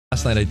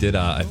last night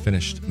I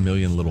finished A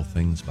Million Little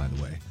Things, by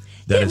the way.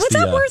 Was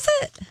that worth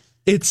it?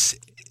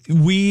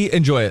 We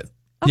enjoy it.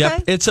 Okay.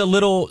 Yep. It's a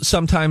little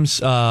sometimes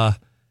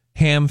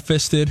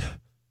ham-fisted.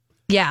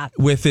 Yeah.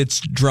 With its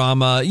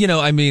drama.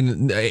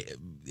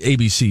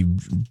 ABC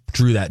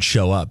drew that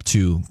show up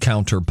to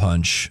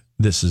counterpunch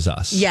This Is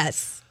Us.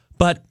 Yes.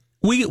 But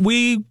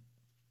we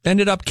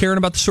ended up caring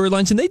about the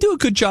storylines, and they do a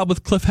good job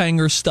with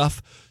cliffhanger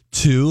stuff,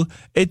 too.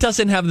 It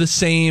doesn't have the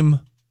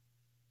same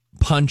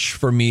punch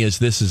for me as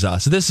This Is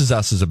Us. This Is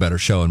Us is a better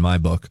show in my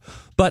book.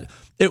 But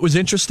it was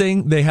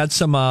interesting. They had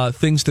some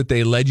things that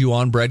they led you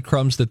on,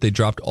 breadcrumbs that they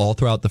dropped all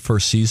throughout the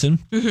first season.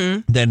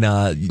 Mm-hmm. Then,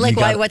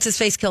 why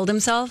What's-His-Face killed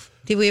himself?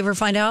 Did we ever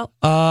find out?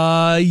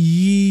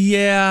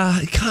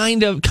 Yeah,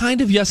 kind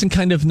of yes and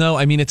kind of no.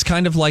 I mean, it's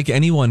kind of like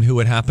anyone who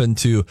would happen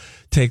to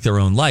take their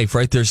own life,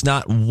 right? There's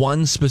not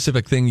one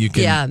specific thing you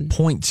can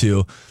point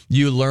to.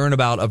 You learn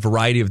about a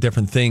variety of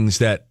different things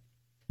that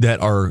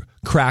are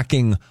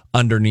cracking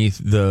underneath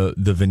the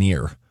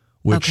veneer,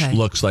 which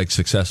looks like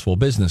successful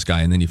business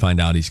guy. And then you find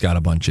out he's got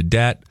a bunch of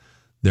debt.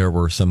 There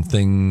were some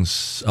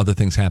other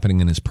things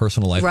happening in his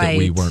personal life that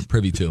we weren't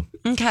privy to.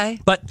 Okay.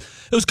 But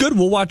it was good.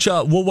 We'll watch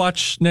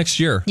next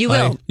year. You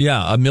will?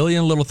 A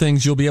Million Little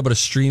Things. You'll be able to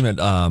stream it,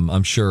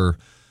 I'm sure,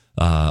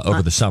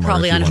 over the summer.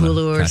 Probably on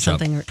Hulu or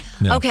something.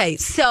 Yeah. Okay,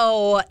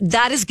 so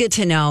that is good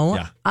to know.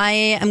 Yeah. I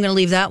am going to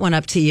leave that one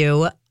up to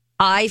you.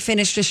 I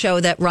finished a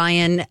show that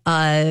Ryan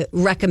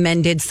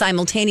recommended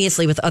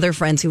simultaneously with other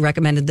friends who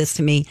recommended this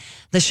to me.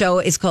 The show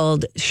is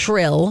called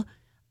Shrill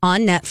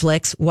on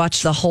Netflix.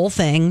 Watch the whole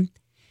thing.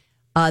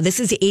 This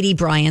is Adie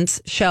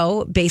Bryant's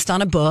show based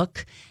on a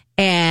book,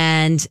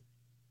 and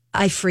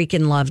I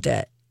freaking loved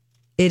it.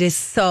 It is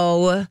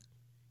so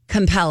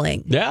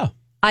compelling. Yeah.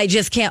 I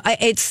just can't.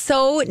 It's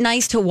so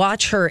nice to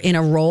watch her in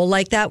a role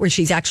like that where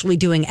she's actually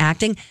doing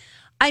acting.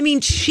 I mean,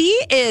 she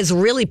is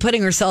really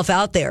putting herself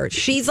out there.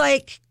 She's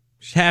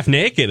half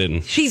naked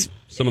in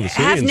some of the scenes.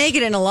 Half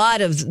naked in a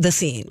lot of the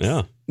scenes.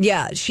 Yeah.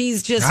 Yeah,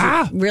 she's just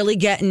really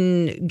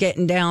getting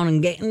down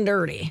and getting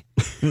dirty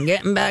and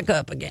getting back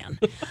up again.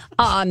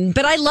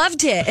 But I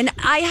loved it. And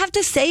I have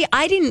to say,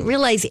 I didn't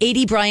realize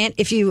Adie Bryant,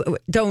 if you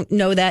don't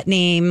know that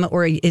name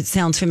or it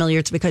sounds familiar,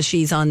 it's because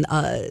she's on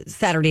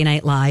Saturday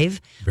Night Live.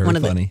 Very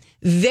funny.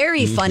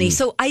 Very funny.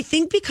 So I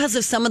think because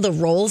of some of the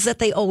roles that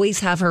they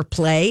always have her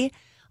play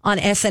on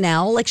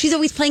SNL, like she's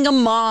always playing a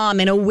mom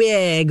in a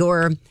wig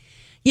or,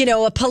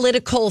 a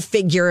political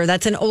figure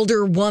that's an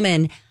older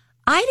woman.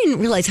 I didn't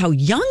realize how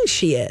young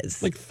she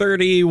is. Like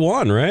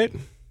 31, right?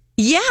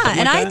 Yeah,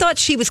 and I thought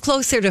she was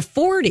closer to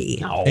 40.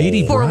 No.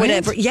 80 or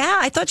whatever. Yeah,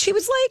 I thought she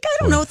was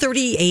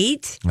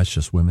 38. That's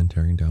just women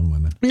tearing down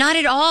women. Not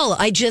at all.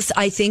 I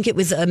think it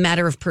was a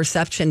matter of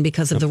perception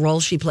because of the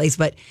role she plays.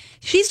 But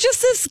she's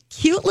just this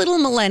cute little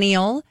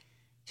millennial.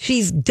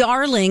 She's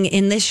darling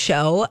in this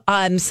show.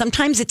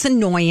 Sometimes it's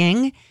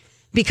annoying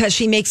because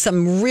she makes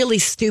some really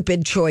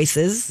stupid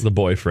choices. The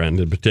boyfriend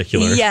in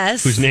particular.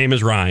 Yes. Whose name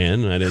is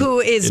Ryan.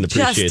 Who is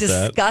just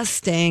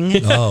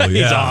disgusting. Oh, yeah.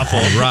 He's awful.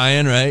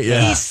 Ryan, right?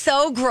 Yeah. He's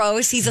so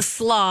gross. He's a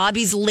slob.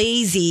 He's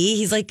lazy.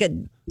 He's like a...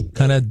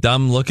 kind of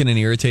dumb looking and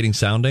irritating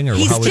sounding? Or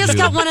he's how would just you...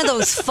 got one of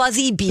those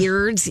fuzzy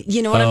beards.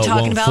 You know what I'm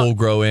talking about? Full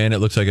grow in. It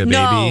looks like a baby.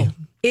 No,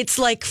 it's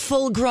like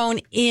full grown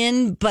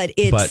in, but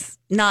it's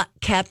not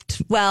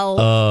kept well.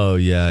 Oh,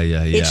 yeah.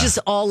 It's just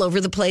all over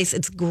the place.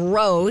 It's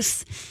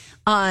gross.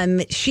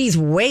 She's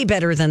way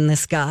better than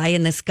this guy,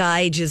 and this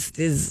guy just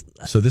is.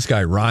 So this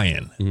guy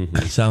Ryan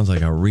sounds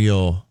like a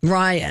real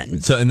Ryan.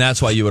 So, and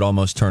that's why you would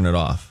almost turn it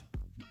off.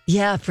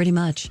 Yeah, pretty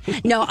much.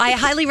 No, I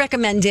highly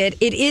recommend it.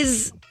 It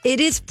is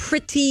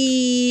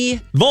pretty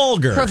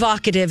vulgar,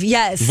 provocative.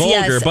 Yes,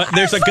 vulgar, yes. but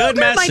there's a good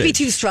message. Might be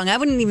too strong. I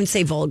wouldn't even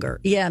say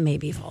vulgar. Yeah,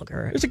 maybe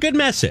vulgar. There's a good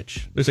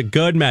message.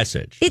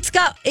 It's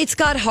got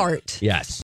heart. Yes.